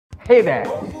Hey there,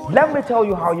 let me tell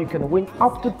you how you can win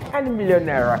up to 10 million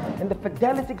naira in the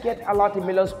Fidelity Get a Lot of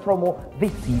Millions promo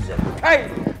this season. Hey,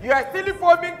 you are still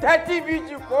forming 30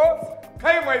 VG course?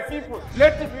 Hey my people,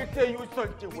 let me tell you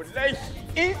something.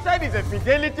 Inside is a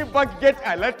Fidelity Bank Get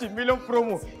a Lot of Million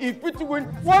promo. If it win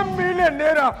 1 million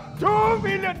naira, 2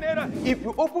 million naira. If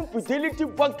you open Fidelity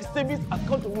Bank savings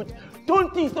account with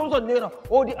 20,000 naira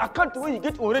or the account where you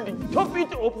get already, top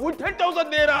it up with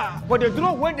 10,000 naira. But the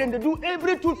draw when they do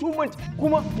every 2 months.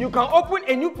 Kuma, you can open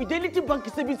a new Fidelity Bank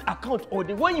savings account or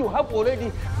the one you have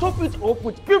already, top it up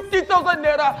with 50,000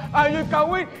 naira and you can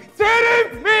win 3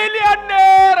 million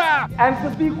naira. And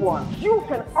the big one, you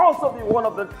can also be one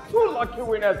of the 2 lucky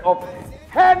winners of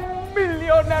 10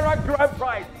 million naira grand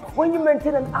prize when you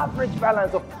maintain an average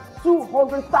balance of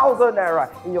 200,000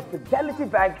 naira in your Fidelity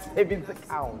Bank savings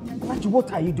account. But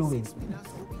what are you doing?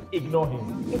 Ignore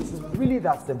him. It's really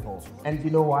that simple. And you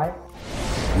know why?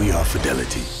 We are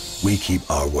Fidelity. We keep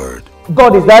our word.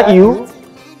 God, is that you?